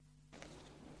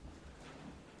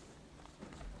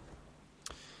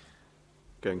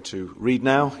Going to read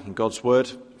now in God's Word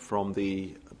from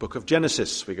the book of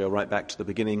Genesis. We go right back to the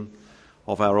beginning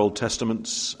of our Old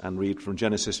Testaments and read from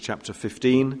Genesis chapter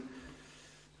 15.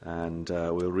 And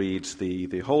we'll read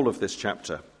the whole of this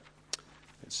chapter.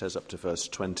 It says up to verse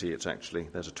 20.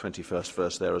 There's a 21st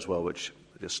verse there as well, which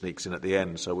just sneaks in at the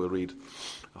end. So we'll read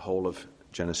the whole of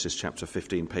Genesis chapter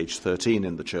 15, page 13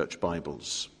 in the church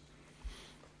Bibles.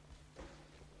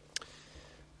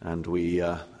 And we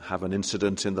have an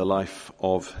incident in the life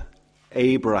of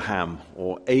Abraham,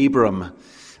 or Abram,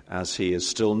 as he is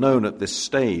still known at this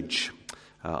stage.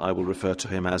 I will refer to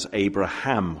him as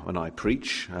Abraham when I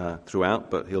preach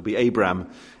throughout, but he'll be Abram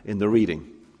in the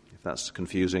reading. If that's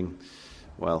confusing,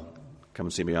 well, come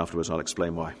and see me afterwards, I'll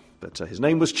explain why. But his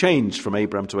name was changed from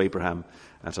Abram to Abraham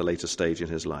at a later stage in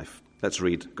his life. Let's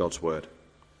read God's Word.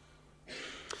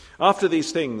 After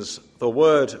these things, the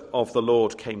word of the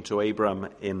Lord came to Abram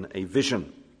in a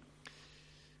vision.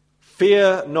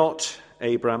 Fear not,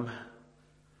 Abram,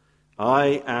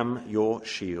 I am your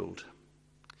shield.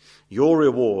 Your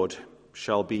reward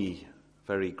shall be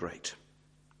very great.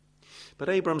 But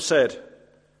Abram said,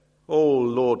 O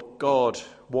Lord God,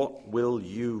 what will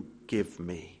you give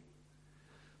me?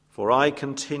 For I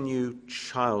continue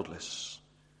childless,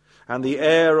 and the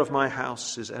heir of my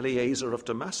house is Eliezer of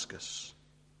Damascus.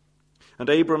 And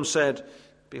Abram said,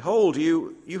 Behold,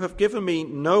 you have given me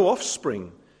no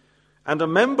offspring, and a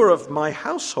member of my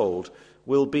household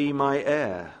will be my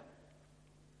heir.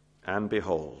 And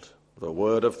behold, the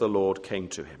word of the Lord came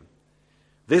to him.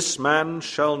 This man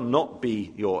shall not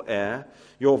be your heir,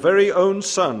 your very own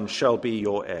son shall be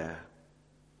your heir.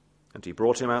 And he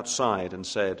brought him outside and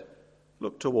said,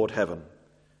 Look toward heaven,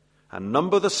 and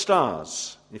number the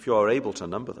stars, if you are able to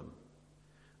number them.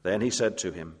 Then he said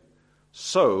to him,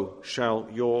 So shall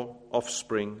your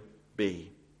offspring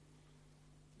be.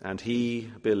 And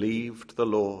he believed the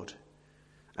Lord,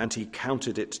 and he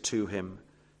counted it to him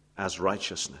as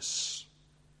righteousness.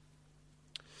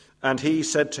 And he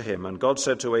said to him, and God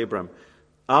said to Abram,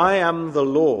 I am the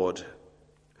Lord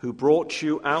who brought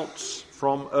you out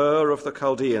from Ur of the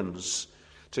Chaldeans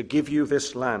to give you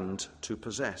this land to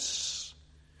possess.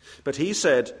 But he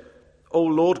said, O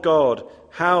Lord God,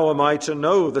 how am I to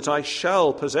know that I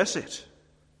shall possess it?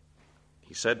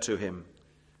 He said to him,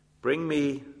 Bring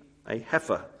me a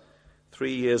heifer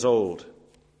 3 years old,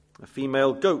 a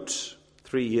female goat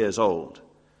 3 years old,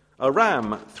 a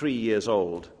ram 3 years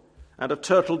old, and a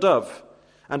turtle dove,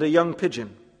 and a young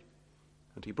pigeon.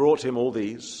 And he brought him all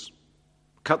these,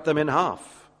 cut them in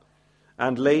half,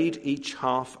 and laid each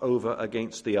half over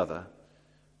against the other,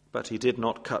 but he did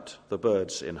not cut the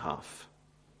birds in half.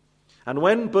 And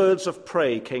when birds of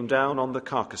prey came down on the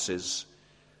carcasses,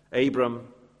 Abram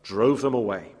drove them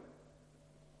away.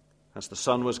 As the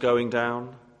sun was going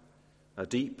down, a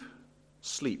deep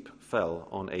sleep fell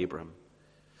on Abram.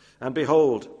 And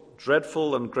behold,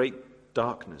 dreadful and great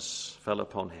darkness fell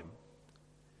upon him.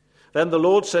 Then the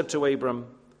Lord said to Abram,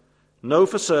 Know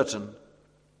for certain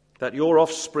that your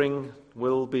offspring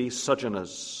will be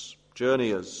sojourners,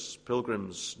 journeyers,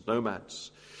 pilgrims, nomads,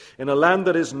 in a land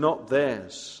that is not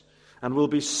theirs, and will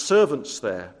be servants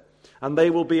there, and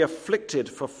they will be afflicted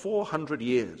for 400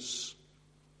 years.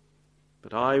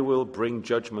 But I will bring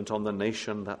judgment on the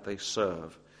nation that they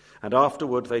serve, and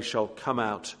afterward they shall come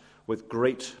out with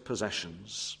great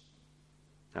possessions.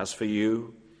 As for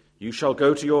you, you shall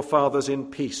go to your fathers in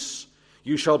peace.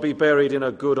 You shall be buried in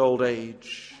a good old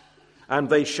age, and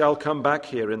they shall come back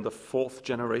here in the 4th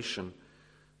generation,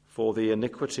 for the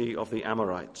iniquity of the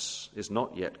Amorites is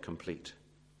not yet complete.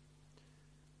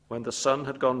 When the sun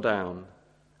had gone down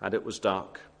and it was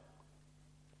dark,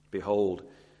 behold,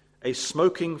 a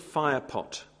smoking fire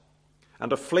pot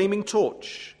and a flaming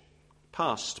torch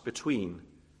passed between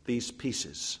these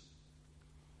pieces.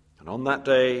 And on that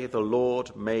day the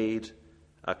Lord made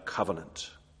a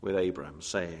covenant with Abram,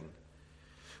 saying,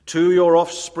 To your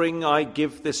offspring I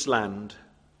give this land,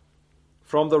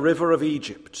 from the river of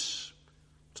Egypt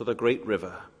to the great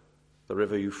river, the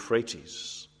river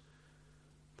Euphrates,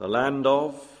 the land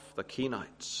of the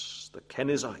Kenites, the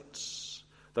Kenizzites,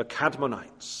 the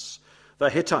Cadmonites, the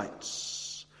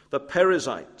Hittites, the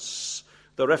Perizzites,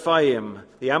 the Rephaim,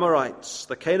 the Amorites,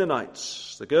 the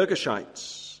Canaanites, the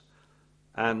Girgashites,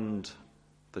 and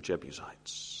the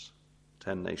Jebusites.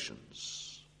 10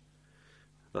 nations.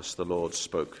 Thus the Lord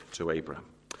spoke to Abram.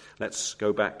 Let's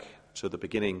go back to the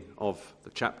beginning of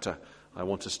the chapter. I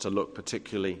want us to look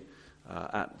particularly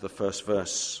at the first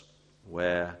verse,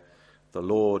 where the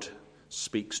Lord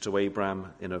speaks to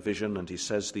Abram in a vision, and he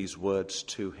says these words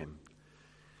to him.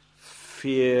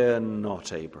 Fear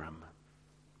not, Abram.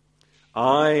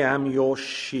 I am your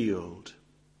shield.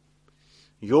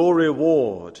 your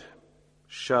reward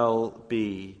shall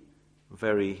be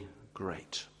very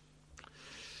great.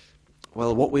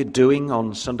 Well, what we're doing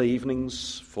on Sunday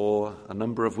evenings for a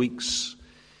number of weeks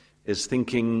is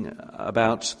thinking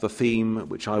about the theme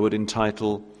which I would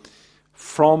entitle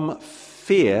From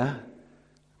Fear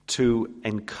to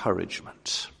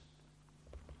Encouragement.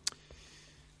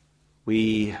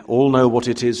 We all know what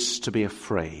it is to be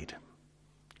afraid.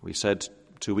 We said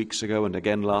 2 weeks ago and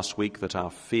again last week that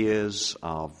our fears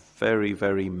are very,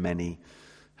 very many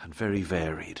and very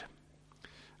varied.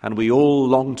 And we all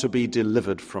long to be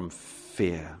delivered from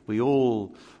fear. We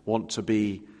all want to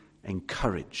be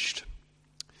encouraged.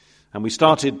 And we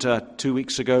started 2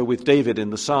 weeks ago with David in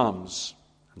the Psalms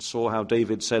and saw how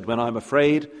David said, "When I'm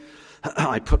afraid,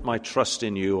 I put my trust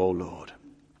in you, O Lord."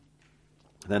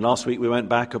 And then last week we went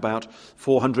back about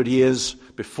 400 years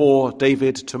before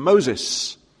David to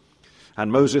Moses.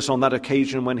 And Moses on that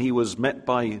occasion when he was met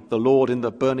by the Lord in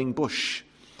the burning bush.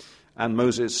 And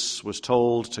Moses was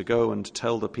told to go and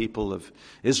tell the people of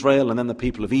Israel and then the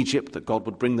people of Egypt that God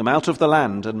would bring them out of the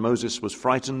land. And Moses was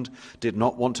frightened, did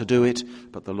not want to do it.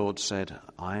 But the Lord said,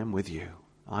 "I am with you.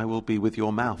 I will be with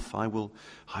your mouth. I will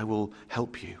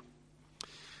help you."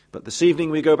 But this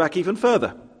evening we go back even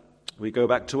further. We go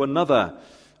back to another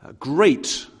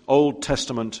great Old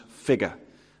Testament figure.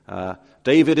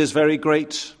 David is very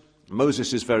great,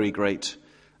 Moses is very great,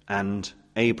 and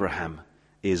Abraham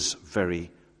is very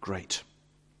great.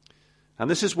 And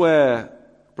this is where,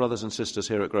 brothers and sisters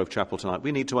here at Grove Chapel tonight,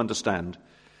 we need to understand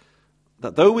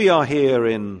that though we are here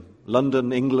in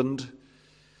London, England,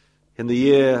 in the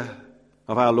year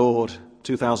of our Lord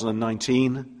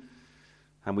 2019,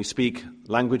 and we speak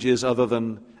languages other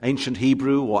than ancient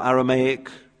Hebrew or Aramaic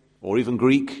or even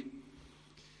Greek,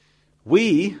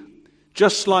 we,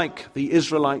 just like the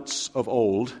Israelites of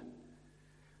old,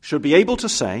 should be able to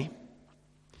say,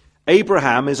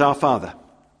 Abraham is our father.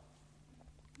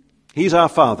 He's our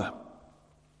father.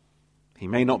 He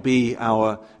may not be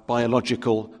our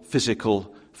biological,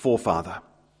 physical forefather.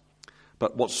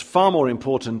 But what's far more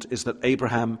important is that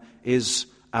Abraham is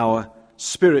our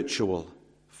spiritual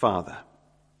father.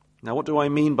 Now, what do I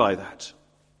mean by that?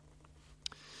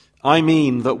 I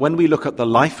mean that when we look at the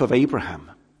life of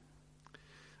Abraham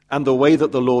and the way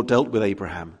that the Lord dealt with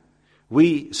Abraham,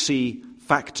 we see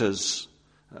factors,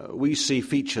 we see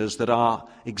features that are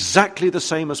exactly the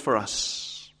same as for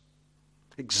us.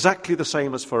 Exactly the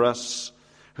same as for us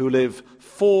who live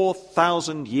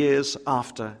 4,000 years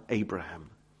after Abraham.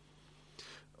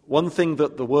 One thing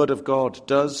that the Word of God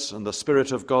does and the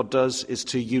Spirit of God does is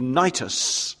to unite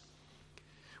us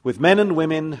with men and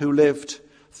women who lived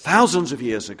thousands of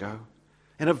years ago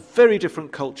in a very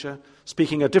different culture,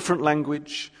 speaking a different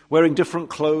language, wearing different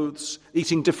clothes,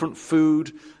 eating different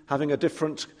food, having a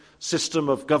different system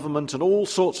of government and all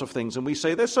sorts of things. And we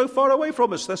say, they're so far away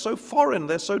from us, they're so foreign,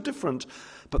 they're so different.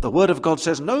 But the Word of God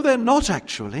says, no, they're not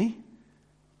actually.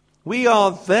 We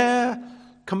are their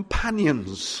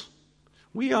companions.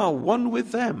 We are one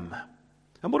with them.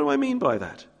 And what do I mean by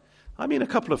that? I mean a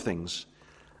couple of things.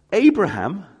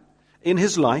 Abraham, in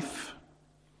his life,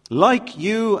 like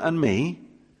you and me,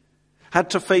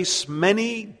 had to face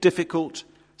many difficult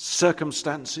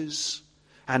circumstances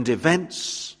and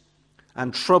events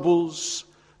and troubles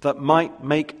that might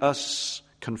make us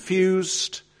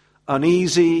confused,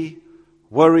 uneasy,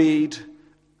 worried,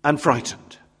 and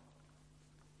frightened.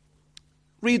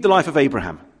 Read the life of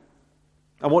Abraham,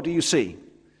 and what do you see?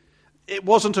 It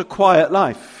wasn't a quiet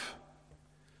life.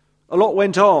 A lot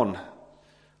went on.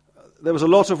 There was a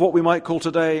lot of what we might call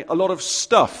today a lot of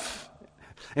stuff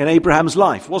in Abraham's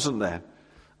life, wasn't there?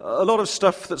 A lot of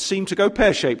stuff that seemed to go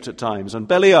pear-shaped at times and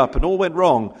belly up and all went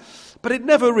wrong. But it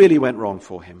never really went wrong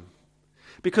for him.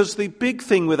 Because the big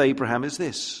thing with Abraham is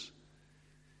this.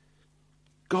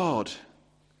 God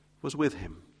was with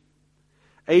him.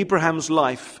 Abraham's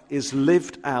life is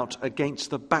lived out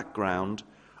against the background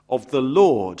of the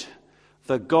Lord,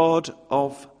 the God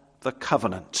of the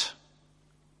covenant.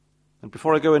 And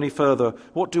before I go any further,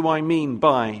 what do I mean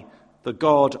by the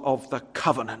God of the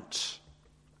covenant?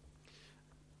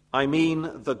 I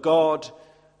mean the God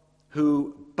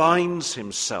who binds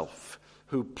himself,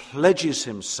 who pledges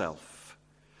himself,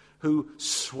 who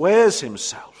swears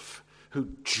himself, who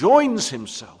joins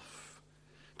himself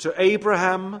to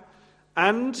Abraham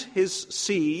and his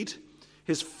seed,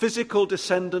 his physical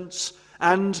descendants,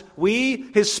 and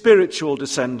we, his spiritual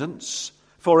descendants,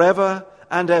 forever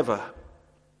and ever.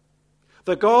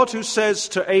 The God who says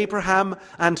to Abraham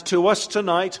and to us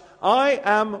tonight, I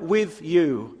am with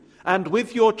you and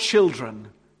with your children,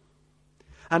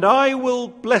 and I will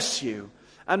bless you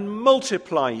and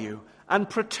multiply you and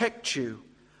protect you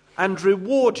and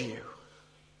reward you.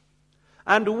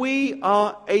 And we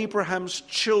are Abraham's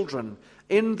children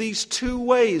in these two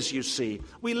ways, you see.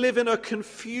 We live in a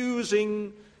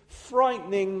confusing,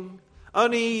 frightening,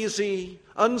 uneasy,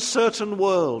 uncertain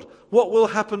world. What will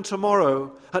happen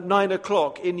tomorrow at 9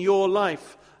 o'clock in your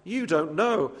life? You don't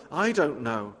know. I don't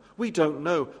know. We don't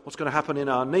know what's going to happen in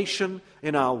our nation,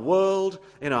 in our world,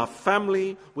 in our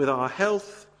family, with our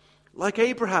health. Like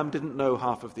Abraham didn't know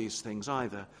half of these things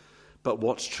either. But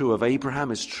what's true of Abraham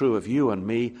is true of you and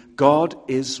me. God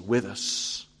is with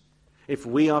us if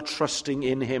we are trusting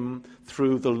in him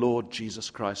through the Lord Jesus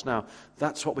Christ. Now,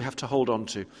 that's what we have to hold on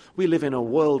to. We live in a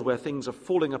world where things are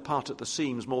falling apart at the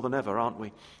seams more than ever, aren't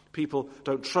we? People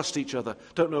don't trust each other,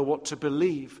 don't know what to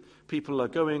believe. People are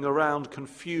going around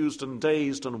confused and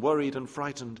dazed and worried and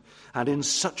frightened. And in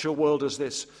such a world as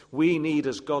this, we need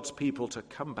as God's people to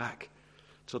come back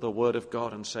to the Word of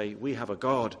God and say, we have a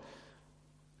God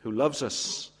who loves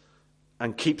us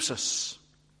and keeps us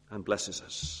and blesses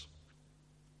us.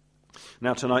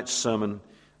 Now, tonight's sermon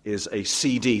is a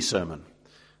CD sermon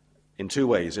in two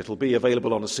ways. It'll be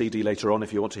available on a CD later on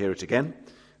if you want to hear it again.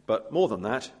 But more than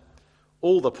that,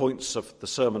 all the points of the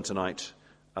sermon tonight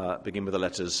begin with the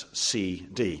letters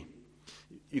CD.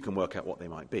 You can work out what they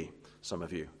might be, some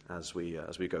of you, as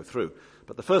we go through.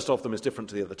 But the first of them is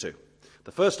different to the other two.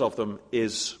 The first of them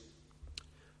is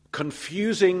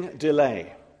confusing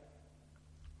delay.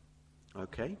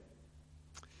 Okay.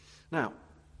 Now,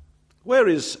 where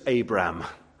is Abram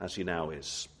as he now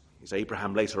is? He's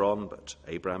Abraham later on, but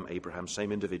Abraham,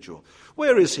 same individual.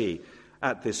 Where is he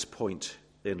at this point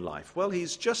in life? Well,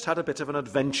 he's just had a bit of an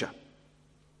adventure.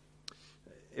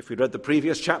 If we read the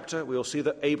previous chapter, we'll see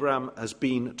that Abraham has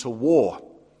been to war.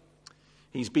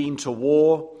 He's been to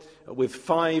war with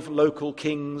 5 local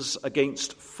kings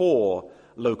against 4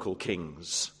 local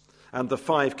kings. And the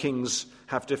 5 kings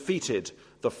have defeated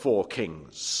the 4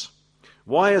 kings.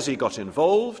 Why has he got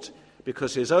involved?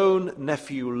 Because his own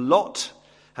nephew Lot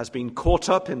has been caught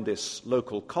up in this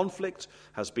local conflict,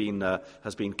 has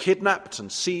been kidnapped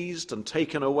and seized and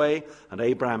taken away, and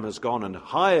Abraham has gone and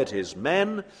hired his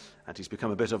men, and he's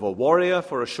become a bit of a warrior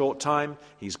for a short time.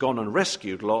 He's gone and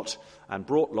rescued Lot and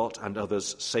brought Lot and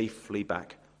others safely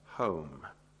back home.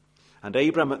 And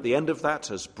Abraham at the end of that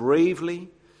has bravely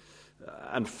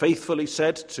and faithfully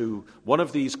said to one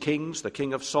of these kings, the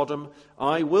king of Sodom,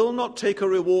 I will not take a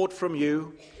reward from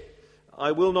you.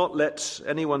 I will not let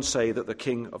anyone say that the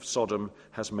king of Sodom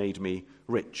has made me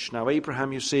rich. Now,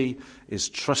 Abraham, you see, is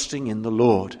trusting in the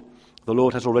Lord. The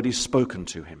Lord has already spoken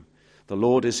to him. The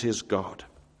Lord is his God.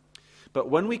 But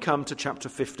when we come to chapter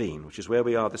 15, which is where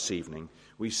we are this evening,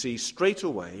 we see straight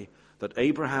away that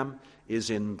Abraham is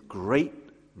in great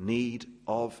need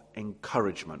of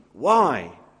encouragement.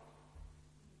 Why?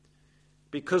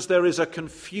 Because there is a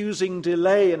confusing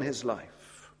delay in his life.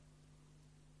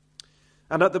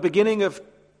 And at the beginning of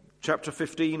chapter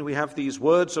 15, we have these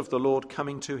words of the Lord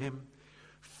coming to him.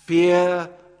 Fear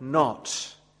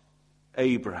not,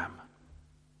 Abraham.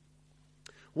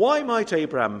 Why might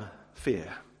Abraham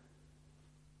fear?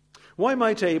 Why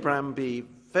might Abraham be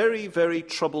very, very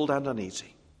troubled and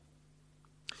uneasy?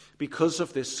 Because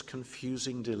of this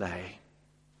confusing delay.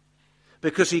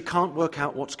 Because he can't work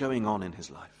out what's going on in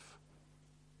his life.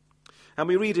 And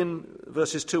we read in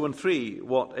verses 2 and 3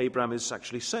 what Abraham is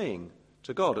actually saying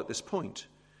to God at this point.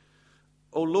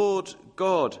 O Lord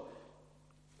God,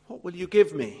 what will you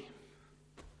give me?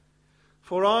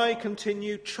 For I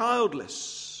continue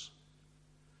childless,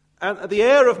 and the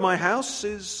heir of my house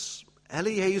is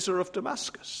Eliezer of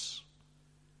Damascus.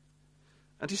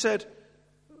 And he said,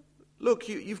 look,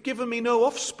 you've given me no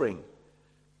offspring,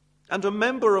 and a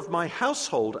member of my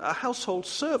household, a household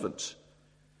servant,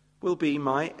 will be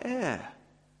my heir.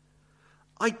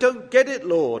 I don't get it,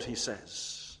 Lord, he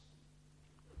says.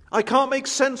 I can't make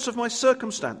sense of my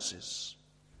circumstances.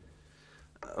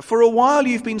 For a while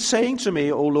you've been saying to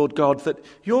me, O Lord God, that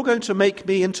you're going to make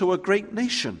me into a great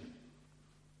nation.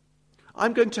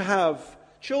 I'm going to have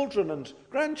children and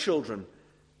grandchildren.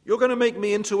 You're going to make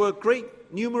me into a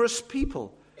great, numerous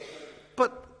people.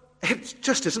 But it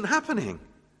just isn't happening.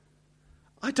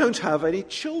 I don't have any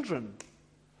children.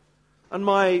 And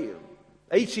my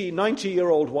 80,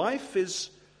 90-year-old wife is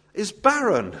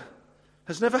barren,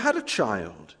 has never had a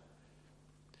child.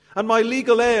 And my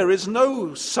legal heir is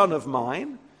no son of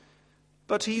mine,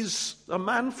 but he's a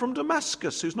man from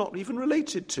Damascus who's not even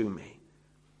related to me.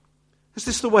 Is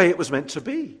this the way it was meant to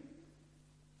be?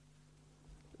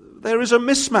 There is a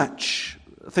mismatch,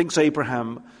 thinks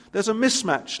Abraham. There's a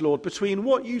mismatch, Lord, between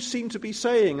what you seem to be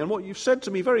saying and what you've said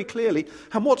to me very clearly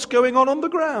and what's going on the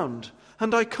ground.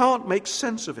 And I can't make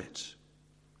sense of it.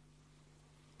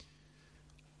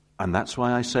 And that's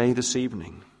why I say this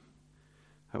evening,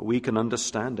 we can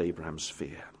understand Abraham's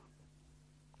fear.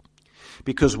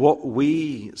 Because what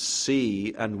we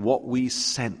see and what we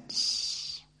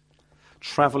sense,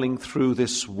 traveling through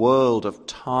this world of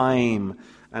time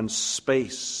and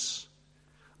space,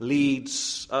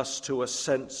 leads us to a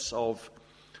sense of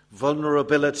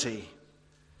vulnerability,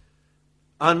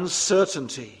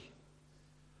 uncertainty,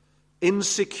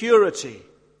 insecurity.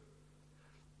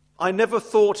 I never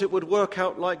thought it would work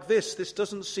out like this. This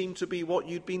doesn't seem to be what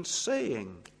you'd been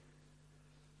saying.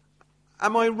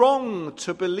 Am I wrong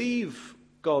to believe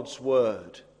God's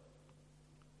word?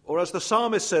 Or as the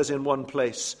psalmist says in one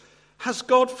place, has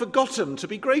God forgotten to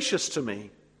be gracious to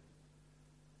me?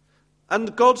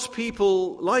 And God's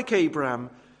people, like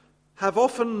Abraham, have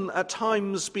often at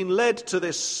times been led to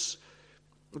this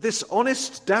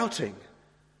honest doubting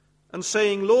and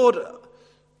saying, Lord,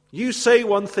 you say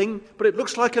one thing, but it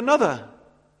looks like another.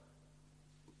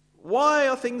 Why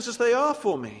are things as they are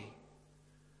for me?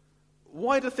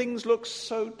 Why do things look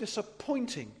so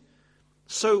disappointing,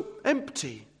 so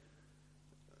empty,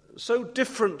 so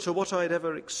different to what I'd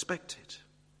ever expected?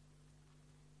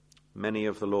 Many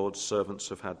of the Lord's servants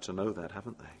have had to know that,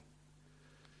 haven't they?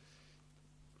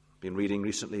 Been reading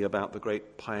recently about the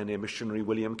great pioneer missionary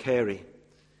William Carey.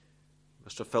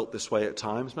 Must have felt this way at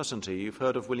times, mustn't he? You've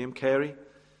heard of William Carey,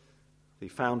 the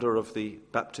founder of the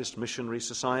Baptist Missionary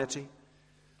Society,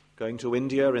 going to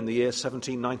India in the year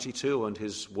 1792, and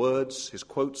his words, his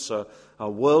quotes are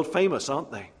world famous,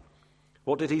 aren't they?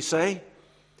 What did he say?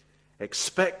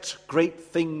 Expect great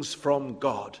things from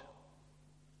God.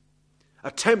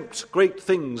 Attempt great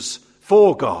things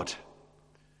for God.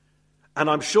 And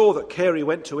I'm sure that Carey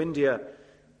went to India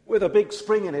with a big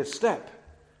spring in his step,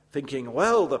 thinking,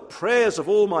 well, the prayers of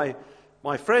all my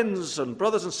friends and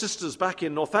brothers and sisters back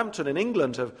in Northampton in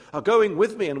England are going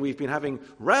with me, and we've been having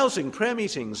rousing prayer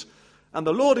meetings, and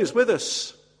the Lord is with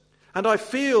us. And I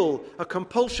feel a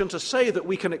compulsion to say that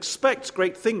we can expect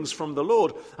great things from the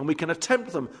Lord, and we can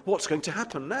attempt them. What's going to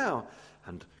happen now?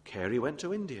 And Carey went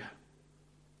to India.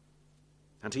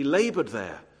 And he labored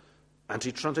there, and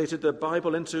he translated the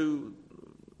Bible into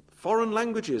foreign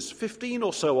languages, 15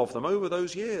 or so of them over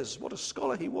those years. What a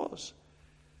scholar he was.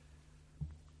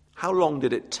 How long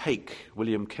did it take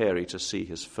William Carey to see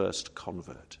his first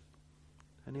convert?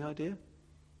 Any idea?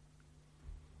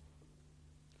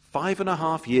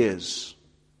 5.5 years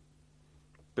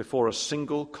before a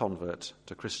single convert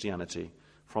to Christianity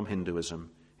from Hinduism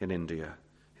in India.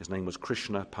 His name was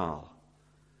Krishna Pal.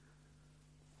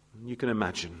 You can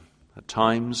imagine, at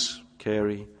times,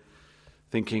 Carey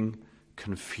thinking,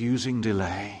 confusing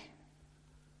delay.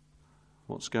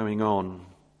 What's going on?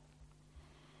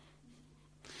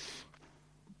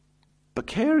 But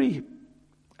Carey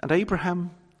and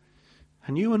Abraham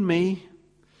and you and me,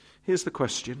 here's the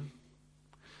question.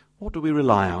 What do we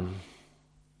rely on?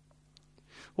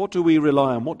 What do we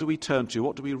rely on? What do we turn to?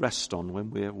 What do we rest on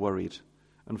when we're worried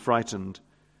and frightened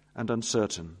and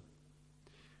uncertain?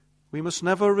 We must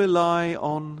never rely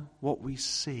on what we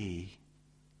see,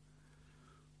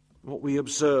 what we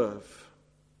observe,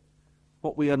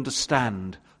 what we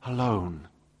understand alone.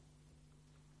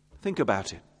 Think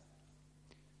about it.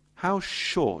 How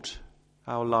short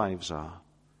our lives are.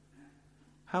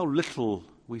 How little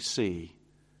we see.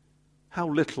 How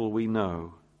little we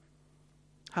know.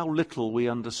 How little we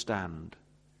understand.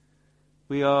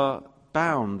 We are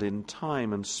bound in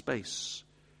time and space.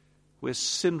 We're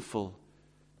sinful,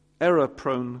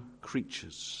 error-prone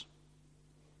creatures.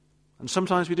 And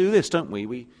sometimes we do this, don't we?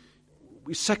 We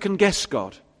second-guess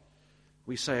God.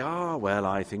 We say, well,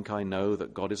 I think I know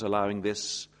that God is allowing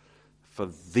this for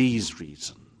these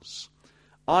reasons.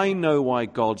 I know why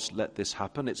God's let this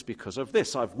happen. It's because of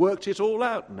this. I've worked it all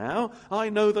out now. I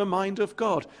know the mind of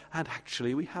God. And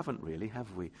actually, we haven't really,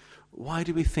 have we? Why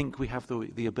do we think we have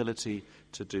the ability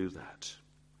to do that?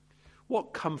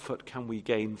 What comfort can we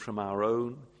gain from our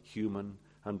own human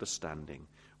understanding?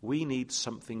 We need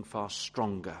something far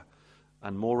stronger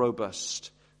and more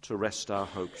robust to rest our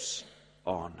hopes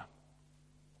on.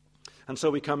 And so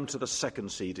we come to the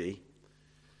second CD.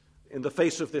 In the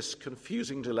face of this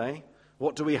confusing delay,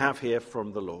 what do we have here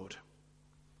from the Lord?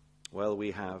 Well,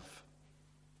 we have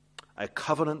a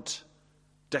covenant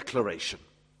declaration.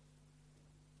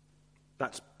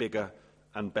 That's bigger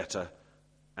and better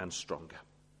and stronger.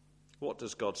 What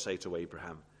does God say to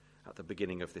Abraham at the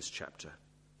beginning of this chapter?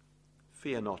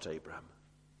 Fear not, Abraham.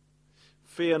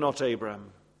 Fear not,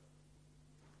 Abraham.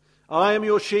 I am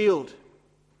your shield.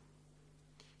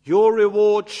 Your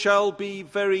reward shall be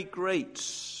very great.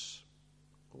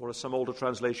 Or as some older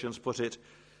translations put it,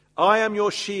 I am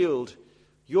your shield,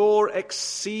 your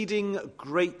exceeding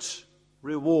great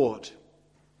reward.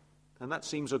 And that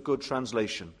seems a good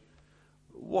translation.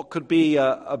 What could be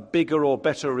a bigger or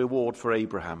better reward for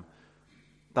Abraham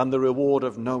than the reward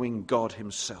of knowing God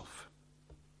himself?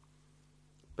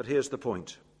 But here's the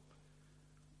point.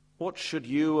 What should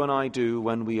you and I do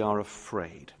when we are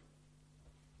afraid?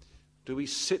 Do we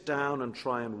sit down and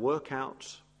try and work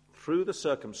out through the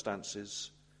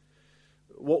circumstances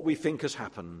what we think has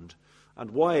happened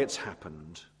and why it's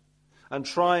happened, and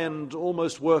try and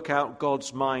almost work out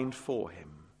God's mind for him?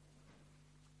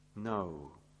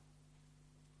 No.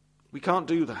 We can't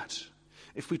do that.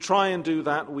 If we try and do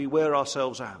that, we wear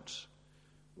ourselves out.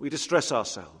 We distress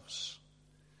ourselves.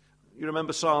 You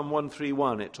remember Psalm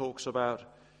 131, it talks about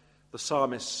the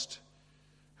psalmist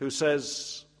who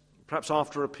says, perhaps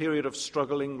after a period of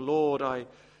struggling, Lord, I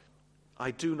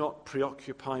do not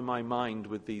preoccupy my mind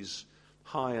with these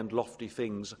high and lofty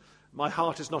things. My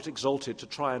heart is not exalted to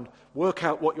try and work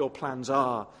out what your plans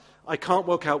are. I can't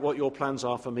work out what your plans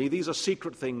are for me. These are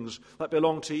secret things that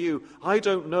belong to you. I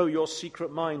don't know your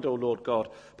secret mind, O Lord God.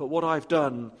 But what I've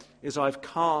done is I've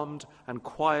calmed and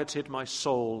quieted my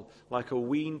soul like a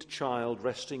weaned child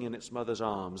resting in its mother's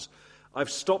arms. I've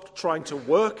stopped trying to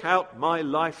work out my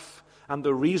life and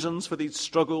the reasons for these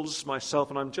struggles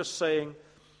myself, and I'm just saying,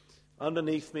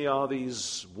 underneath me are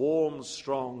these warm,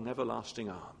 strong, everlasting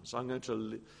arms. I'm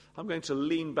going to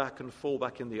lean back and fall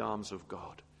back in the arms of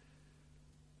God.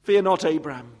 Fear not,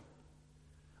 Abraham.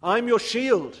 I'm your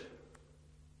shield.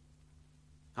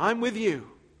 I'm with you.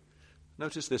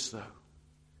 Notice this, though.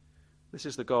 This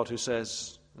is the God who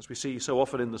says, as we see so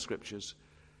often in the Scriptures,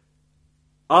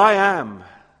 I am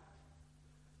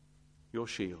your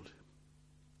shield.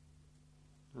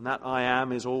 And that I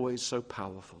am is always so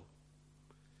powerful.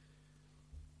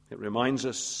 It reminds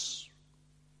us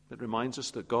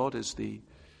that God is the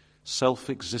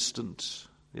self-existent,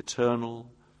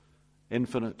 eternal,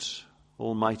 infinite,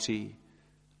 almighty,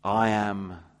 I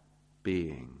am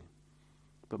being.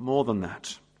 But more than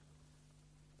that,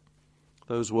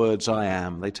 those words, I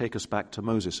am, they take us back to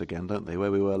Moses again, don't they,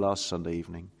 where we were last Sunday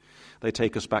evening. They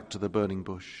take us back to the burning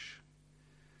bush.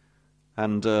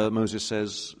 And Moses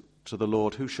says to the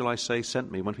Lord, who shall I say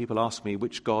sent me? When people ask me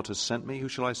which God has sent me, who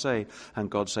shall I say? And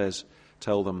God says,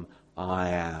 tell them,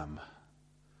 I am.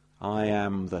 I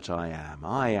am that I am.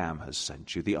 I am has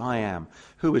sent you. The I am.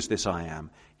 Who is this I am?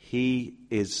 He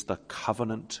is the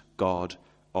covenant God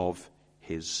of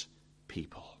his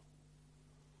people.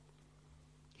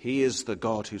 He is the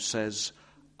God who says,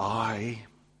 I,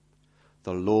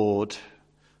 the Lord,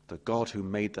 the God who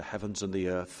made the heavens and the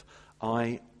earth,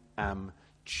 I am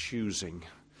choosing,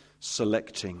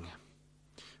 selecting,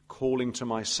 calling to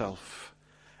myself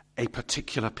a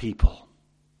particular people.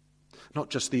 Not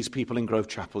just these people in Grove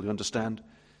Chapel, you understand?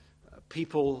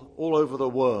 People all over the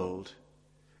world,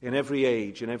 in every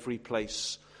age, in every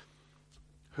place,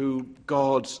 who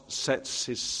God sets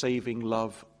his saving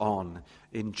love on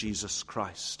in Jesus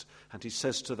Christ. And he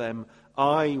says to them,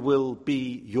 I will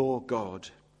be your God,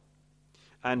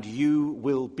 and you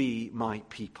will be my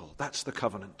people. That's the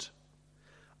covenant.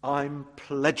 I'm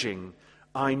pledging,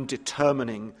 I'm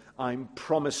determining, I'm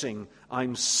promising,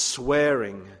 I'm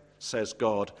swearing, says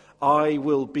God, I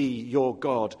will be your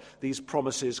God. These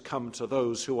promises come to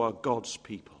those who are God's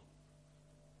people.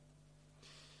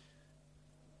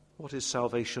 What is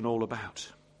salvation all about?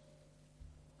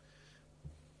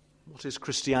 What is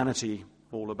Christianity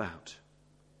all about?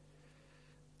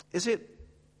 Is it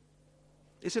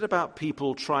about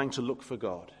people trying to look for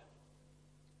God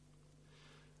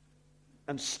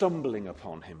and stumbling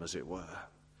upon him, as it were,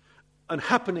 and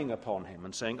happening upon him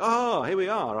and saying, here we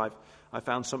are, I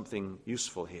found something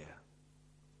useful here?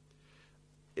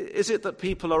 Is it that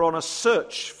people are on a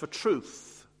search for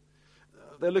truth?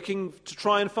 They're looking to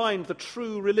try and find the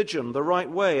true religion, the right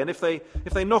way. And if they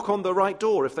knock on the right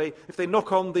door, if they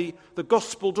knock on the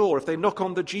gospel door, if they knock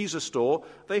on the Jesus door,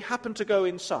 they happen to go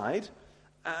inside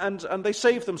and they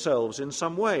save themselves in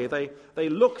some way. They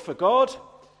look for God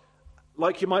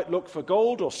like you might look for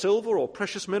gold or silver or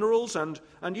precious minerals, and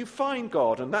you find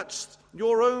God, and that's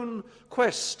your own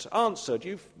quest answered.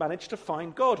 You've managed to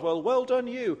find God. Well done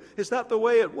you. Is that the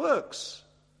way it works?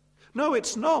 No,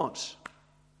 it's not.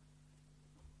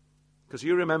 Because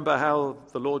you remember how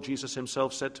the Lord Jesus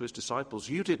himself said to his disciples,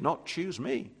 you did not choose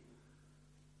me,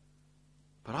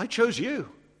 but I chose you.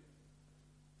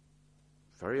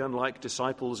 Very unlike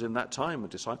disciples in that time.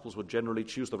 Disciples would generally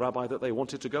choose the rabbi that they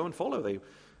wanted to go and follow. They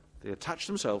attached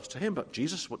themselves to him, but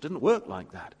Jesus didn't work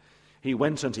like that. He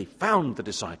went and he found the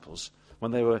disciples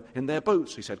when they were in their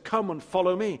boats. He said, come and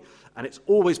follow me. And it's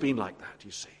always been like that,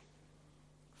 you see,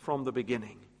 from the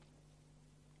beginning.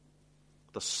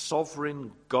 The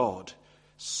sovereign God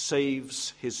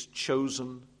saves his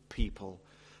chosen people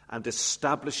and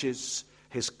establishes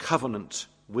his covenant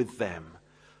with them.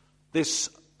 This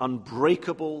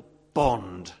unbreakable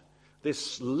bond,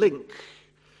 this link,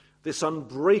 this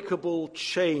unbreakable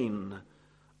chain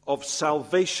of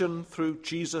salvation through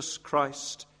Jesus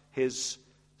Christ, his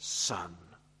Son.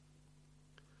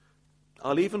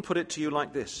 I'll even put it to you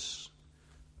like this.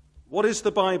 What is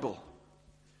the Bible?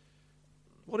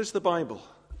 What is the Bible?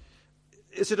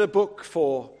 Is it a book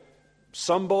for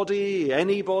somebody,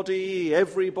 anybody,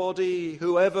 everybody,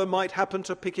 whoever might happen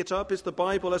to pick it up? Is the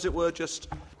Bible, as it were, just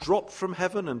dropped from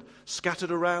heaven and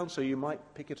scattered around so you might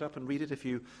pick it up and read it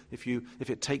if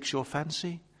it takes your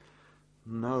fancy?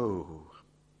 No.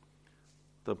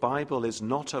 The Bible is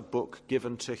not a book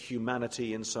given to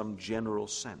humanity in some general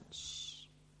sense.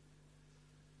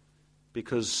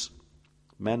 Because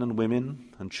men and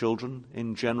women and children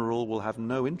in general will have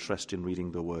no interest in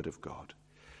reading the Word of God.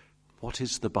 What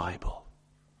is the Bible?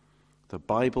 The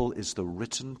Bible is the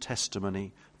written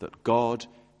testimony that God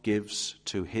gives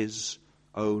to his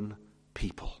own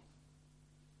people.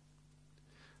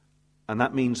 And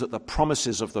that means that the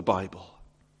promises of the Bible,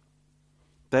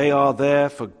 they are there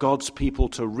for God's people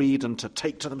to read and to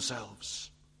take to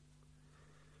themselves.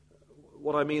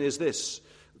 What I mean is this.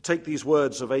 Take these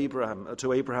words of Abraham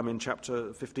to Abraham in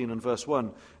chapter 15 and verse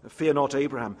 1. Fear not,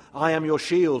 Abraham, I am your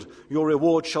shield, your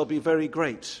reward shall be very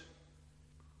great.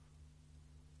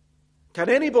 Can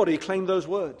anybody claim those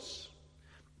words?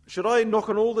 Should I knock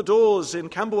on all the doors in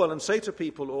Camberwell and say to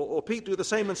people, or Pete do the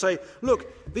same and say,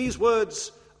 look, these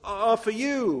words are for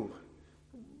you.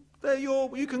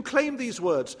 You can claim these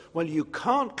words. Well, you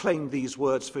can't claim these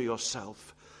words for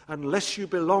yourself unless you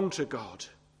belong to God,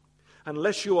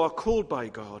 unless you are called by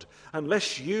God,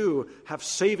 unless you have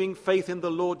saving faith in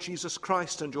the Lord Jesus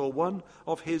Christ and you're one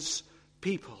of his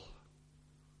people.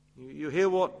 You hear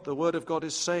what the Word of God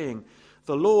is saying.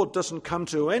 The Lord doesn't come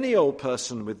to any old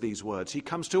person with these words. He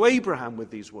comes to Abraham with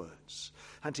these words.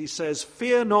 And he says,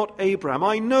 fear not, Abraham,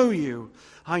 I know you.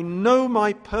 I know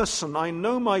my person. I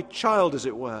know my child, as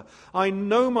it were. I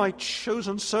know my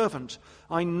chosen servant.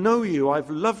 I know you.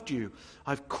 I've loved you.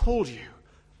 I've called you.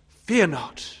 Fear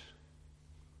not.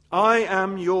 I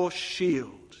am your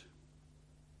shield.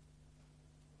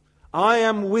 I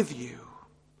am with you.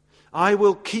 I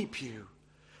will keep you.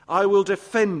 I will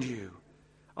defend you.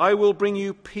 I will bring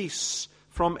you peace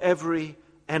from every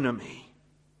enemy.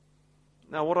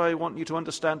 Now, what I want you to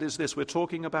understand is this. We're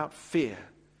talking about fear.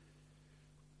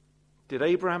 Did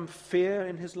Abraham fear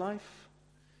in his life?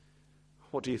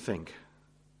 What do you think?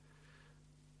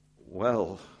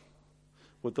 Well,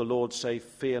 would the Lord say,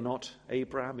 fear not,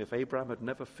 Abraham, if Abraham had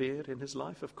never feared in his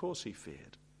life? Of course he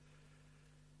feared.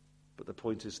 But the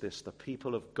point is this. The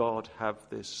people of God have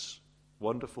this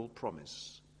wonderful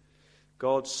promise.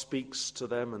 God speaks to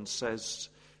them and says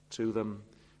to them,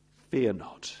 fear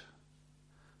not.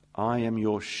 I am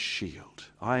your shield.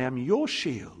 I am your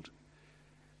shield.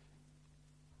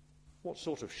 What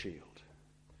sort of shield?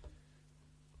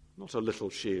 Not a little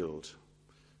shield.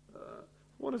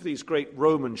 One of these great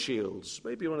Roman shields,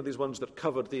 maybe one of these ones that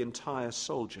covered the entire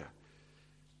soldier.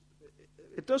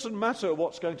 It doesn't matter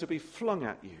what's going to be flung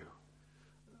at you,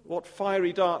 what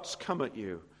fiery darts come at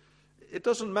you. It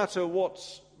doesn't matter what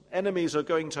enemies are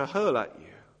going to hurl at you.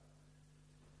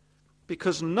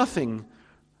 Because nothing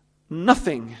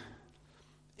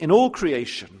in all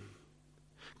creation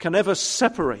can ever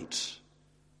separate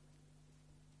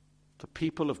the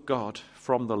people of God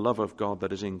from the love of God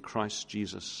that is in Christ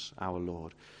Jesus our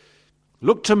Lord.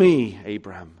 Look to me,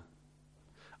 Abraham.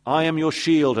 I am your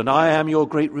shield and I am your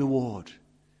great reward.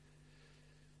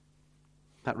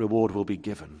 That reward will be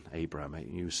given, Abraham.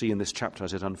 You see in this chapter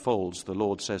as it unfolds, the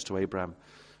Lord says to Abraham,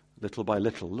 little by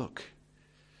little, look.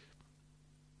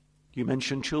 You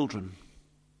mention children.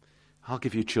 I'll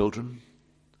give you children.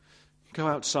 Go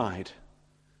outside.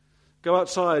 Go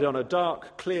outside on a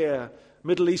dark, clear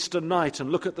Middle Eastern night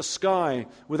and look at the sky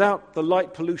without the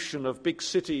light pollution of big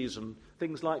cities and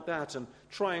things like that, and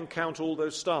try and count all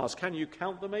those stars. Can you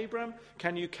count them, Abraham?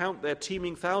 Can you count their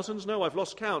teeming thousands? No, I've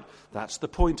lost count. That's the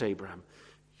point, Abraham.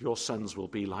 Your sons will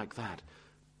be like that.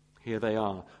 Here they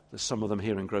are. There's some of them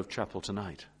here in Grove Chapel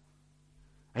tonight.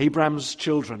 Abraham's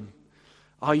children.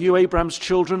 Are you Abraham's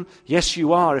children? Yes,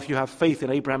 you are, if you have faith in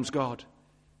Abraham's God.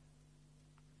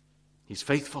 He's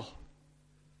faithful.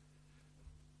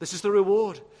 This is the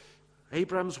reward.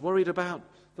 Abraham's worried about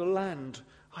the land.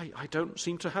 I don't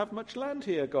seem to have much land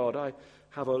here, God. I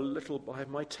have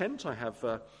my tent. I have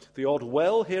the odd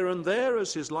well here and there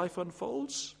as his life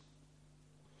unfolds.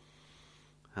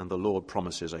 And the Lord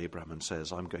promises Abraham and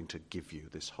says, I'm going to give you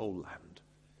this whole land.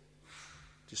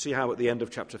 you see how at the end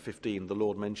of chapter 15 the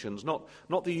Lord mentions not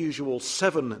the usual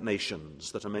 7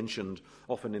 nations that are mentioned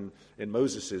often in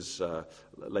Moses'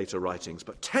 later writings,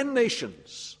 but 10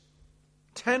 nations.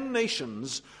 10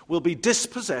 nations will be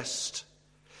dispossessed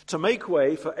to make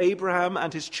way for Abraham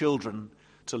and his children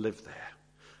to live there.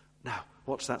 Now,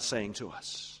 what's that saying to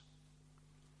us?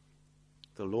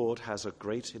 The Lord has a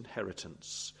great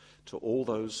inheritance to all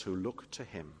those who look to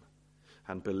him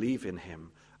and believe in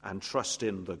him and trust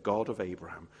in the God of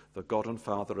Abraham, the God and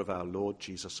Father of our Lord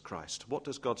Jesus Christ. What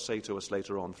does God say to us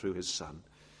later on through his Son?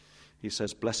 He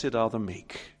says, "Blessed are the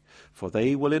meek, for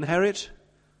they will inherit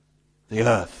the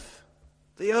earth."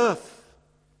 The earth.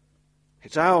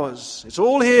 It's ours. It's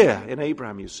all here in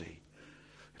Abraham, you see.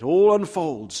 It all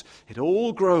unfolds. It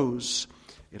all grows.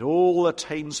 It all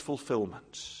attains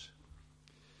fulfillment.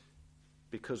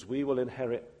 Because we will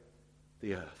inherit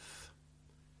the earth.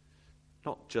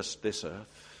 Not just this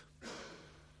earth.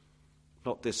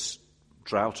 Not this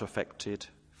drought-affected,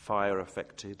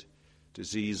 fire-affected,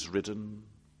 disease-ridden,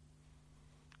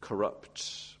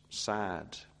 corrupt,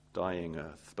 sad, dying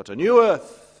earth. But a new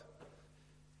earth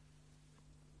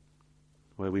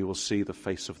where we will see the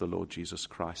face of the Lord Jesus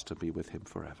Christ and be with him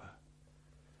forever.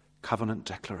 Covenant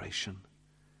declaration.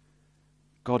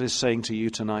 God is saying to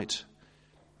you tonight,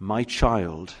 my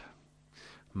child,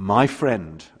 my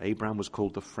friend. Abraham was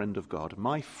called the friend of God.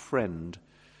 My friend.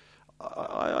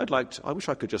 I wish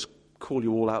I could just call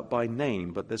you all out by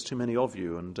name, but there's too many of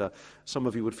you, and some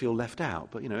of you would feel left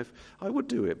out. But, if I would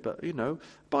do it, but,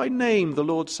 by name, the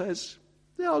Lord says,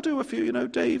 yeah, I'll do a few,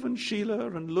 Dave and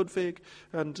Sheila and Ludwig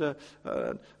and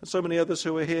so many others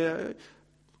who are here.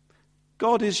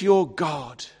 God is your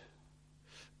God.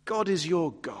 God is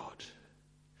your God.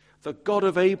 The God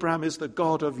of Abraham is the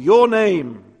God of your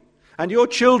name and your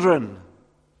children.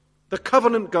 The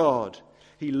covenant God.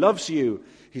 He loves you.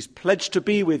 He's pledged to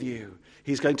be with you.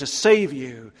 He's going to save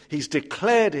you. He's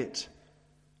declared it.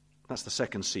 That's the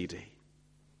second CD.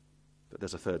 But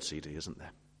there's a third CD, isn't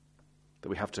there? That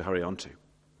we have to hurry on to.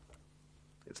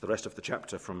 It's the rest of the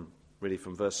chapter from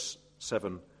verse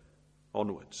 7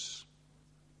 onwards.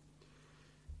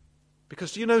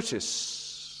 Because do you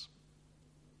notice,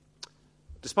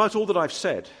 despite all that I've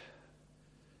said,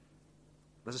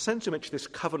 there's a sense in which this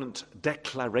covenant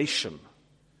declaration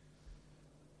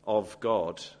of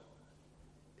God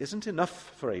isn't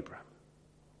enough for Abraham.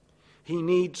 He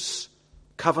needs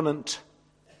covenant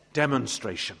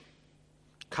demonstration.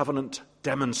 Covenant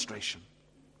demonstration.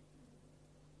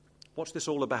 What's this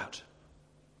all about?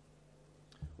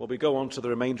 Well, we go on to the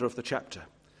remainder of the chapter,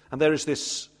 and there is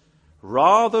this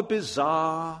rather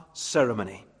bizarre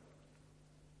ceremony.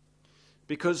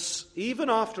 Because even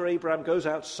after Abraham goes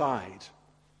outside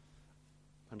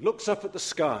and looks up at the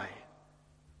sky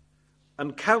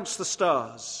and counts the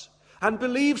stars and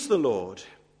believes the Lord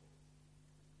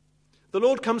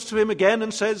comes to him again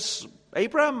and says,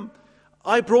 Abraham,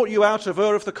 I brought you out of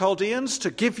Ur of the Chaldeans to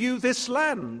give you this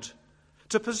land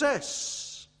to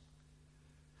possess.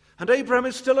 And Abraham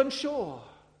is still unsure.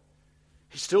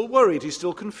 He's still worried. He's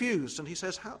still confused. And he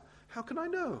says, how can I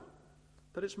know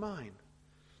that it's mine?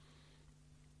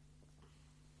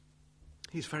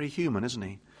 He's very human, isn't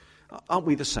he? Aren't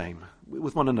we the same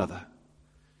with one another?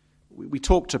 We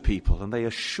talk to people and they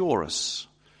assure us.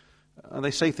 And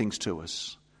they say things to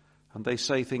us. And they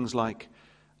say things like,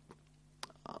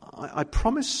 I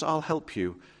promise I'll help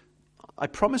you. I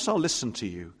promise I'll listen to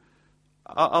you.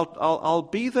 I'll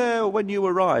be there when you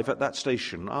arrive at that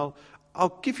station.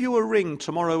 I'll give you a ring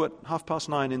tomorrow at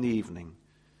 9:30 in the evening.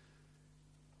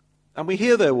 And we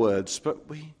hear their words, but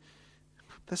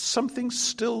there's something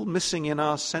still missing in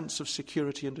our sense of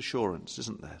security and assurance,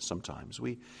 isn't there? Sometimes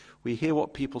we hear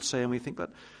what people say and we think,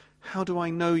 but how do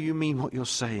I know you mean what you're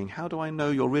saying? How do I know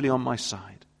you're really on my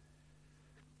side?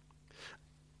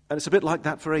 And it's a bit like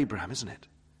that for Abraham, isn't it?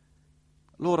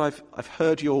 Lord, I've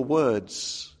heard your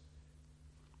words.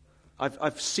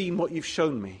 I've seen what you've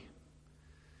shown me.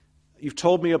 You've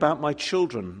told me about my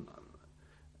children.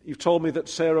 You've told me that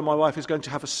Sarah, my wife, is going to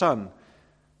have a son.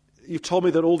 You've told me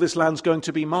that all this land's going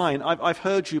to be mine. I've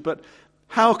heard you, but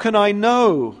how can I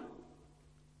know?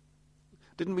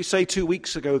 Didn't we say 2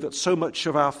 weeks ago that so much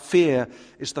of our fear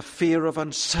is the fear of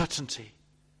uncertainty?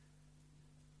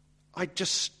 I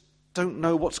just don't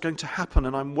know what's going to happen,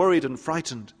 and I'm worried and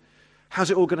frightened.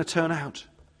 How's it all going to turn out?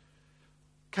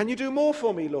 Can you do more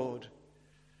for me, Lord?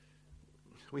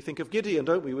 We think of Gideon,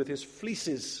 don't we, with his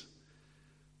fleeces.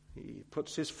 He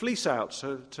puts his fleece out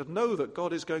so to know that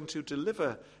God is going to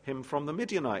deliver him from the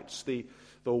Midianites, the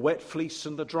wet fleece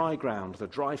and the dry ground, the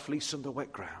dry fleece and the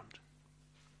wet ground.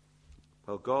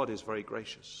 Well, God is very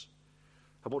gracious.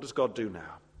 And what does God do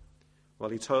now? Well,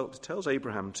 he tells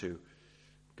Abraham to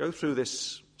go through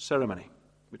this ceremony,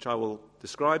 which I will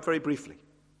describe very briefly.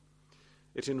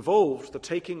 It involved the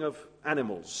taking of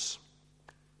animals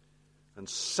and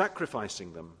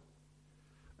sacrificing them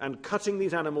and cutting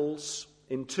these animals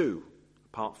in two,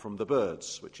 apart from the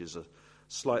birds, which is a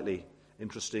slightly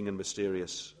interesting and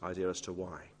mysterious idea as to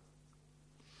why.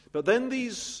 But then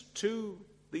these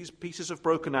pieces of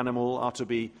broken animal are to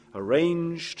be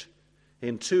arranged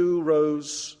in 2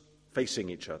 rows facing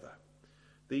each other.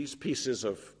 These pieces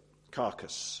of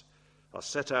carcass are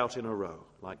set out in a row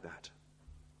like that.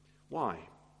 Why?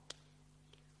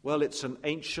 Well, it's an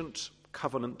ancient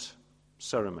covenant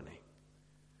ceremony.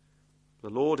 The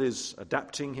Lord is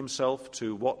adapting himself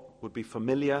to what would be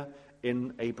familiar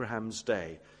in Abraham's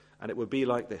day, and it would be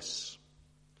like this.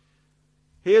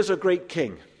 Here's a great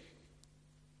king.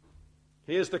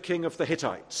 Here's the king of the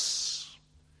Hittites.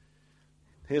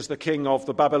 Here's the king of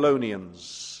the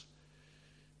Babylonians.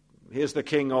 Here's the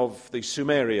king of the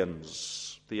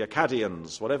Sumerians, the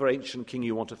Akkadians, whatever ancient king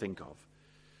you want to think of.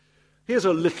 Here's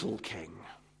a little king.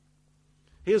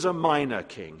 Here's a minor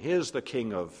king. Here's the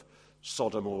king of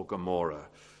Sodom or Gomorrah,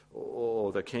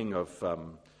 or the king of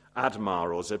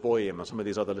Admar or Zeboim, or some of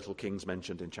these other little kings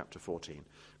mentioned in chapter 14.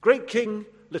 Great king,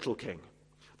 little king.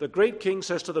 The great king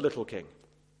says to the little king,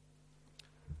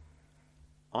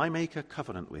 I make a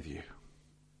covenant with you.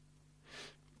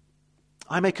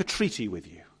 I make a treaty with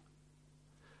you.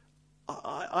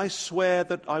 I swear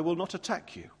that I will not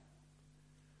attack you,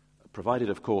 provided,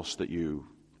 of course, that you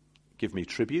give me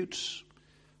tribute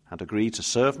and agree to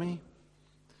serve me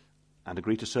and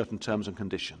agree to certain terms and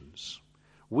conditions.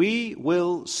 We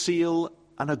will seal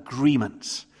an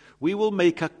agreement. We will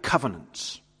make a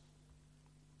covenant.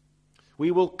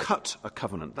 We will cut a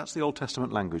covenant. That's the Old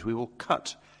Testament language. We will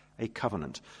cut a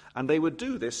covenant. And they would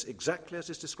do this exactly as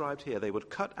is described here. They would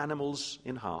cut animals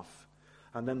in half,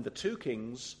 and then the 2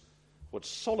 kings would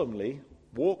solemnly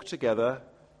walk together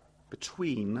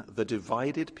between the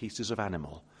divided pieces of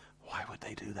animal. Why would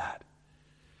they do that?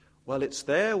 Well, it's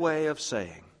their way of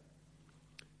saying,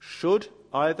 should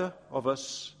either of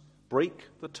us break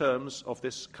the terms of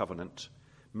this covenant,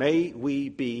 may we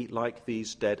be like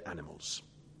these dead animals.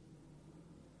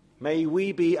 May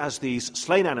we be as these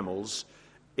slain animals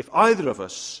if either of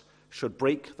us should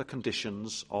break the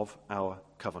conditions of our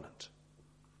covenant.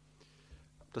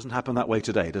 Doesn't happen that way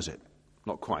today, does it?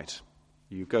 Not quite.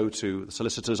 You go to the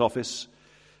solicitor's office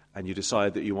and you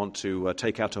decide that you want to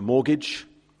take out a mortgage,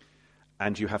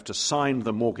 and you have to sign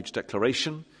the mortgage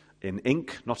declaration in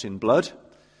ink, not in blood,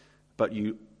 but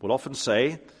you will often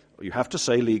say, or you have to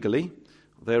say legally,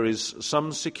 there is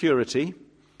some security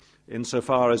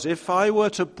insofar as if I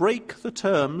were to break the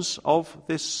terms of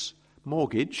this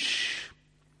mortgage,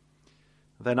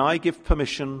 then I give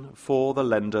permission for the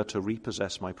lender to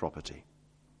repossess my property.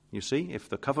 You see, if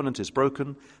the covenant is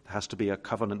broken, there has to be a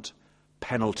covenant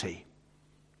penalty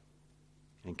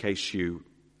in case you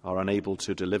are unable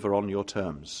to deliver on your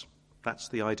terms. That's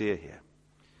the idea here.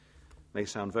 May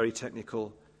sound very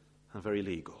technical and very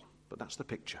legal, but that's the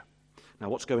picture. Now,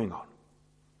 what's going on?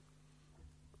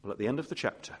 Well, at the end of the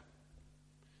chapter,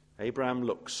 Abraham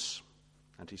looks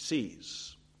and he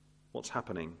sees what's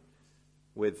happening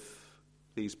with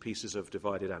these pieces of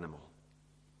divided animal.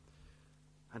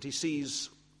 And he sees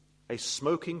a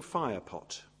smoking fire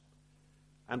pot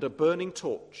and a burning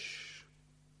torch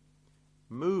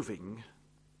moving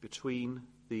between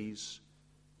these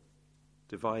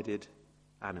divided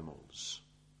animals.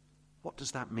 What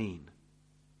does that mean?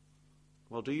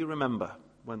 Well, do you remember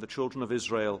when the children of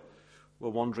Israel were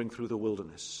wandering through the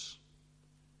wilderness?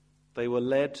 They were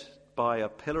led by a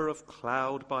pillar of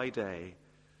cloud by day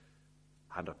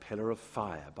and a pillar of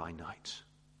fire by night.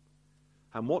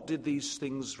 And what did these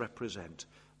things represent?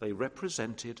 They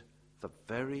represented the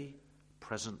very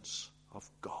presence of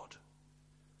God.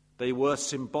 They were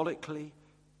symbolically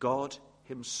God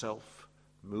himself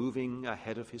moving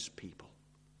ahead of his people.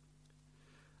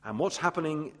 And what's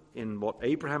happening in what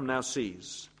Abraham now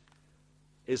sees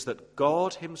is that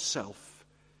God himself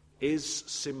is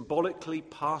symbolically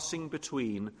passing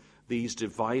between these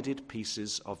divided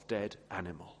pieces of dead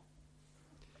animal.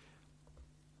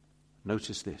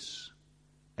 Notice this.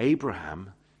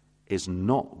 Abraham is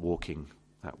not walking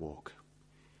that walk.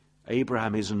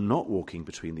 Abraham is not walking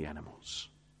between the animals,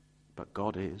 but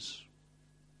God is.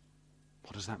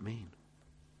 What does that mean?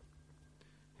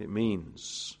 It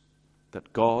means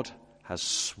that God has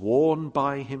sworn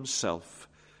by himself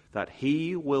that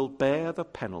he will bear the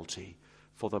penalty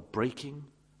for the breaking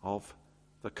of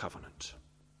the covenant.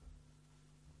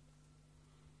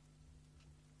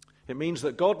 It means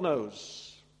that God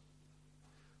knows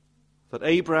that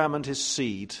Abraham and his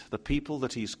seed, the people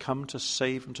that he's come to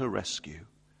save and to rescue,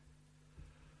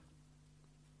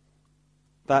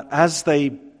 that as they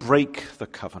break the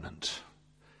covenant,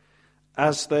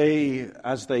 as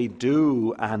they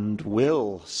do and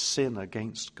will sin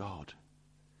against God,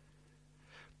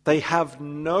 they have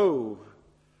no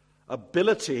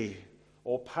ability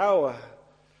or power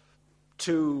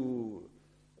to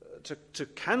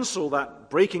cancel that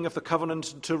breaking of the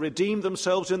covenant, to redeem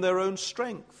themselves in their own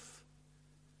strength.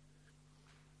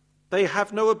 They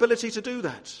have no ability to do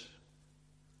that.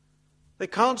 They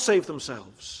can't save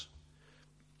themselves.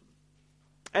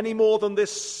 Any more than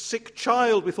this sick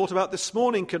child we thought about this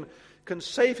morning can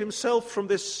save himself from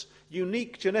this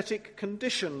unique genetic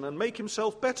condition and make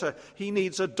himself better. He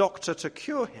needs a doctor to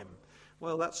cure him.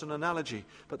 Well, that's an analogy,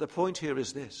 but the point here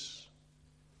is this.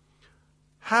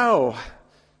 How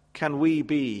can we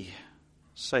be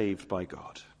saved by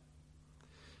God?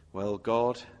 Well,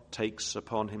 God takes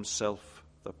upon himself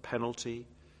the penalty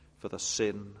for the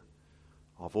sin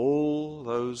of all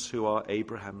those who are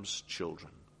Abraham's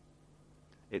children.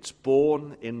 It's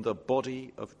born in the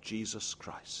body of Jesus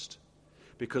Christ,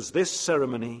 because this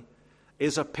ceremony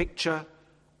is a picture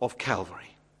of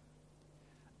Calvary.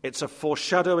 It's a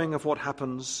foreshadowing of what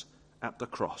happens at the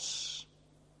cross.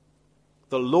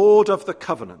 The Lord of the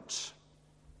covenant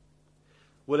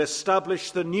will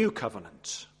establish the new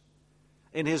covenant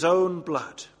in his own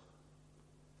blood.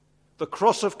 The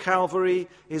cross of Calvary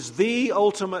is the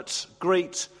ultimate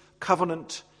great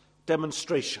covenant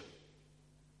demonstration.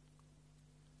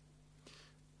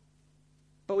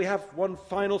 But we have one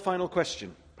final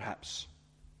question, perhaps.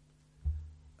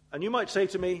 And you might say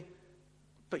to me,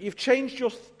 but you've changed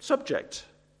your subject.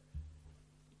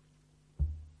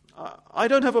 I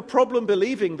don't have a problem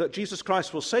believing that Jesus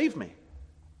Christ will save me.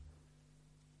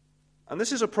 And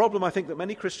this is a problem I think that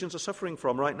many Christians are suffering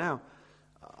from right now.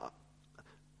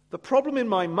 The problem in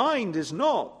my mind is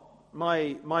not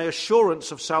my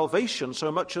assurance of salvation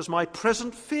so much as my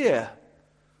present fear,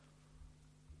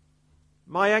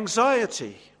 my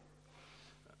anxiety,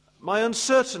 my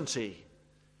uncertainty,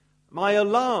 my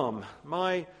alarm,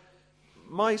 my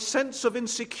sense of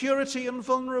insecurity and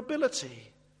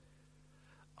vulnerability.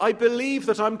 I believe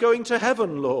that I'm going to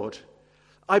heaven, Lord.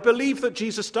 I believe that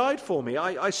Jesus died for me.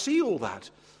 I see all that.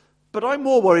 But I'm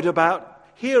more worried about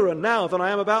here and now than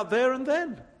I am about there and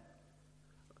then.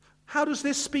 How does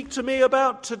this speak to me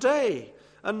about today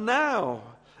and now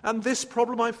and this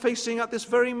problem I'm facing at this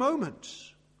very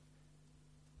moment?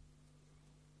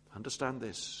 Understand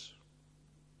this.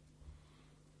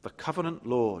 The covenant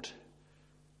Lord,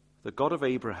 the God of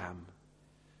Abraham,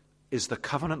 is the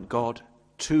covenant God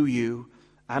to you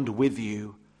and with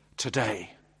you today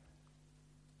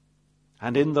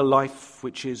and in the life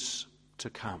which is to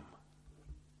come.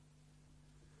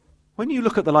 When you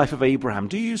look at the life of Abraham,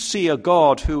 do you see a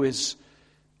God who is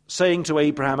saying to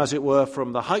Abraham, as it were,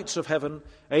 from the heights of heaven,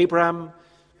 Abraham,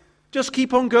 just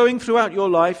keep on going throughout your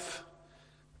life,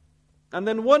 and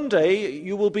then one day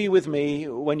you will be with me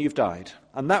when you've died,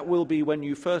 and that will be when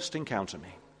you first encounter me.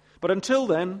 But until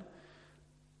then,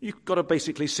 you've got to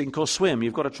basically sink or swim.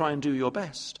 You've got to try and do your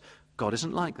best. God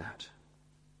isn't like that.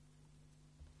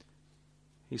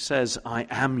 He says, I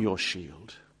am your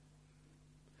shield.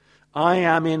 I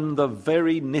am in the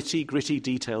very nitty-gritty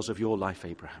details of your life,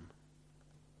 Abraham.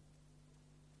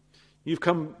 You've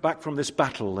come back from this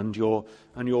battle and you're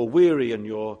weary and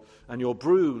you're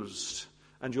bruised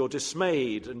and you're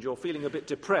dismayed and you're feeling a bit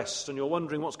depressed and you're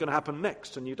wondering what's going to happen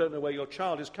next and you don't know where your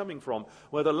child is coming from,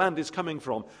 where the land is coming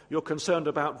from. You're concerned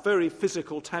about very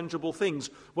physical, tangible things.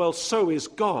 Well, so is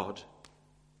God.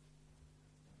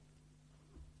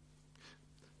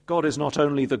 God is not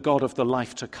only the God of the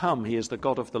life to come, he is the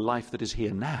God of the life that is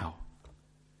here now.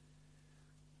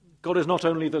 God is not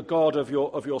only the God of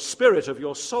your spirit, of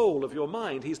your soul, of your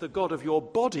mind, he's the God of your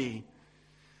body.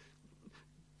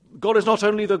 God is not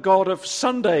only the God of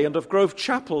Sunday and of Grove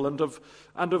Chapel and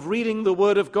of reading the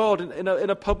Word of God in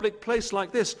a public place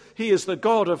like this. He is the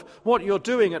God of what you're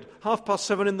doing at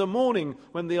 7:30 in the morning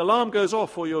when the alarm goes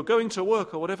off or you're going to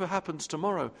work or whatever happens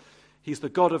tomorrow. He's the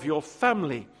God of your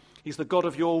family. He's the God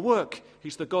of your work.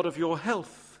 He's the God of your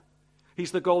health.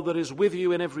 He's the God that is with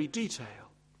you in every detail.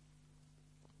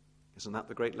 Isn't that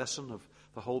the great lesson of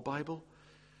the whole Bible?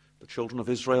 The children of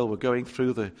Israel were going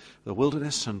through the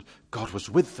wilderness and God was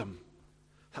with them.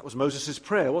 That was Moses'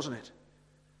 prayer, wasn't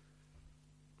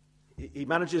it? He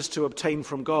manages to obtain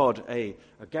from God a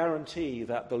guarantee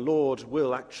that the Lord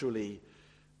will actually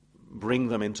bring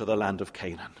them into the land of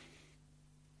Canaan.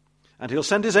 And he'll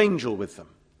send his angel with them.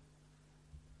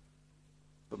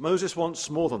 But Moses wants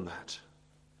more than that.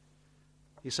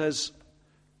 He says,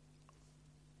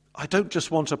 I don't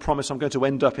just want a promise I'm going to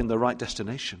end up in the right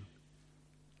destination.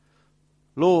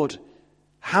 Lord,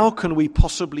 how can we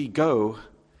possibly go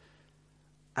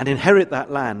and inherit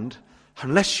that land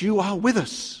unless you are with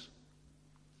us?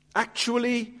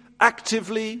 Actually,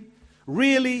 actively,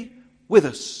 really with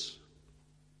us.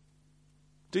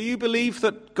 Do you believe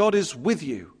that God is with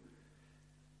you?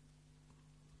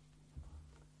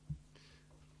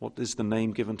 What is the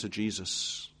name given to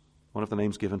Jesus? One of the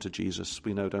names given to Jesus,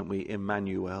 we know, don't we?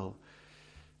 Emmanuel.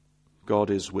 God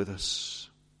is with us.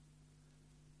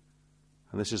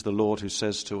 And this is the Lord who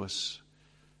says to us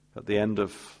at the end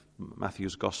of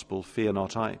Matthew's Gospel, fear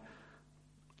not, I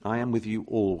am with you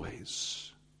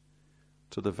always,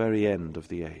 to the very end of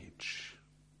the age.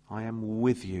 I am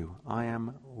with you. I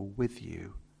am with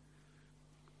you.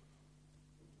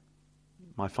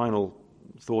 My final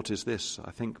thought is this.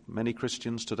 I think many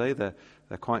Christians today, they're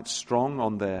quite strong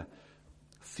on their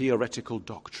theoretical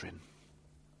doctrine,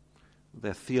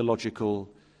 their theological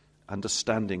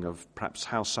understanding of perhaps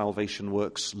how salvation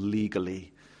works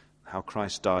legally, how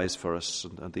Christ dies for us,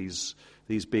 and these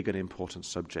big and important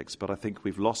subjects. But I think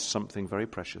we've lost something very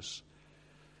precious.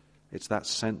 It's that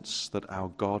sense that our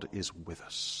God is with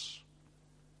us.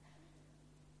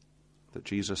 That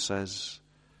Jesus says,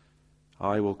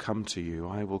 I will come to you,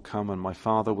 I will come, and my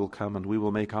Father will come, and we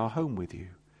will make our home with you.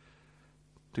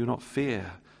 Do not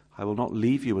fear, I will not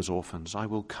leave you as orphans, I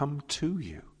will come to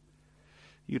you.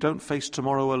 You don't face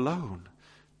tomorrow alone.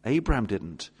 Abraham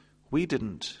didn't, we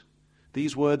didn't.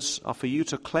 These words are for you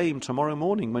to claim tomorrow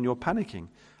morning when you're panicking.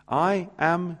 I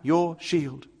am your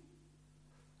shield.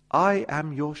 I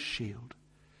am your shield.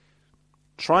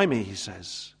 Try me, he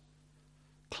says.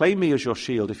 Claim me as your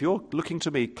shield. If you're looking to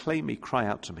me, claim me, cry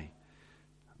out to me,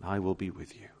 and I will be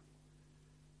with you.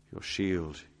 Your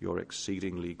shield, your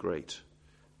exceedingly great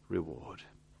reward.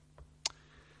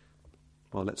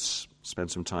 Well, let's spend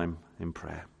some time in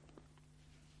prayer.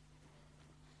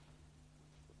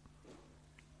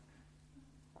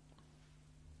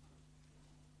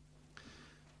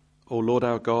 O Lord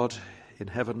our God in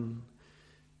heaven,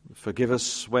 forgive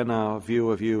us when our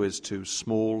view of you is too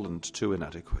small and too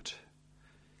inadequate.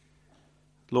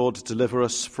 Lord, deliver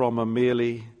us from a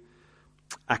merely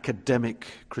academic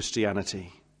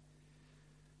Christianity.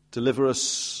 Deliver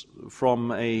us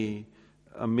from a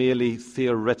merely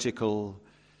theoretical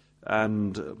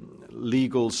and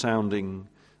legal-sounding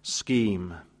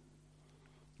scheme.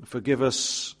 Forgive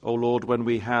us, O Lord, when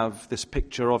we have this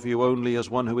picture of you only as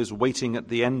one who is waiting at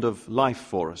the end of life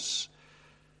for us,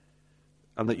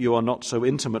 and that you are not so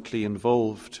intimately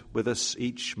involved with us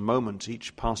each moment,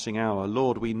 each passing hour.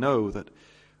 Lord, we know that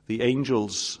the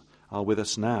angels are with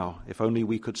us now, if only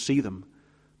we could see them.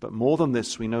 But more than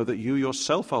this, we know that you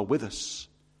yourself are with us,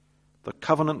 the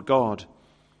covenant God.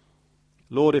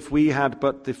 Lord, if we had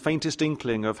but the faintest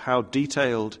inkling of how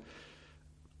detailed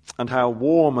and how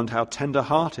warm and how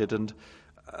tender-hearted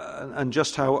and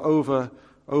just how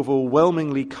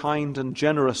overwhelmingly kind and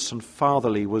generous and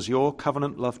fatherly was your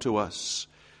covenant love to us,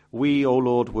 we, O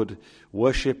Lord, would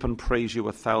worship and praise you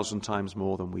 1,000 times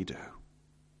more than we do.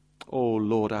 O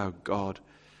Lord our God,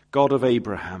 God of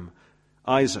Abraham,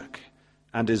 Isaac,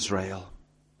 and Israel,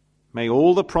 may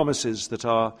all the promises that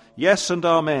are yes and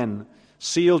amen,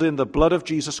 sealed in the blood of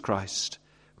Jesus Christ,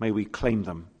 may we claim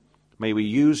them. May we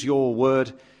use your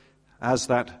word as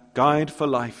that guide for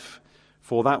life,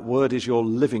 for that word is your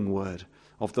living word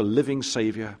of the living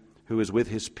Savior who is with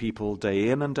his people day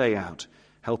in and day out.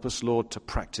 Help us, Lord, to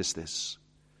practice this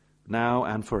now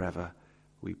and forever.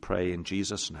 We pray in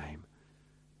Jesus' name.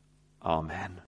 Amen.